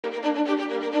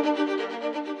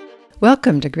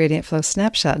Welcome to Gradient Flow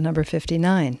Snapshot number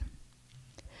 59.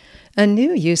 A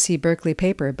new UC Berkeley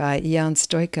paper by Jan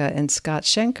Stoika and Scott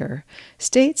Schenker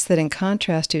states that in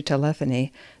contrast to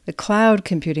telephony, the cloud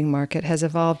computing market has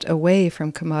evolved away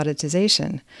from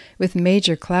commoditization, with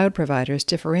major cloud providers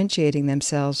differentiating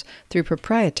themselves through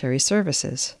proprietary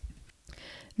services.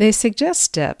 They suggest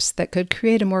steps that could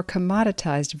create a more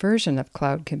commoditized version of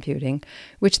cloud computing,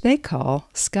 which they call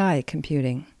sky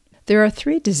computing. There are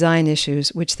 3 design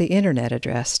issues which the Internet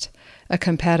addressed: a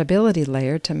compatibility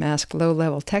layer to mask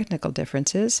low-level technical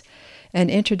differences, an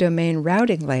interdomain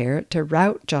routing layer to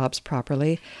route jobs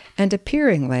properly, and a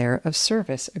peering layer of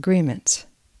service agreements.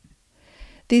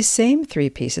 These same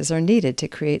 3 pieces are needed to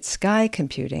create sky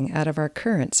computing out of our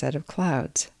current set of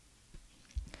clouds.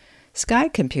 Sky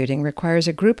computing requires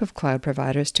a group of cloud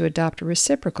providers to adopt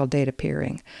reciprocal data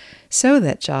peering so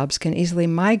that jobs can easily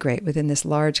migrate within this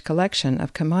large collection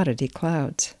of commodity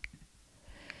clouds.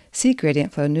 See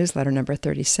Gradient Flow newsletter number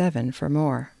 37 for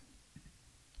more.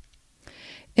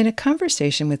 In a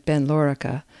conversation with Ben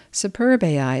Lorica, Superb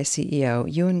AI CEO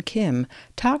Yoon Kim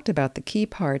talked about the key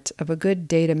parts of a good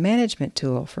data management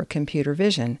tool for computer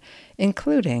vision,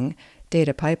 including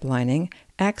data pipelining,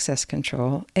 access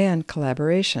control, and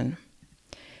collaboration.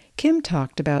 Kim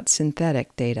talked about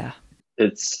synthetic data.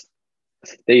 It's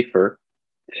safer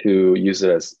to use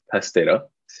it as test data,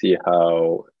 see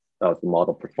how the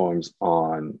model performs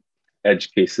on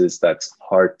edge cases that's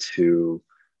hard to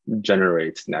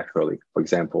generate naturally. For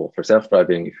example, for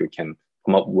self-driving, if you can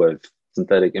come up with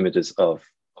synthetic images of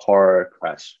car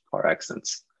crash, car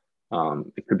accidents,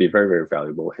 it could be very, very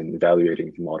valuable in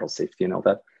evaluating the model safety and all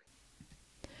that.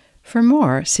 For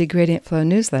more, see Gradient Flow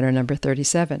newsletter number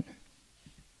 37.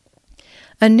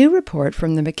 A new report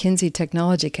from the McKinsey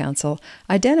Technology Council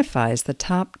identifies the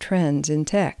top trends in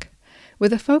tech,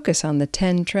 with a focus on the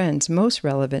 10 trends most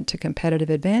relevant to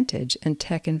competitive advantage and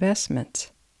tech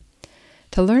investments.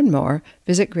 To learn more,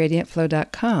 visit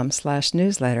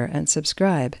gradientflow.com/newsletter and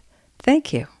subscribe.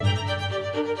 Thank you.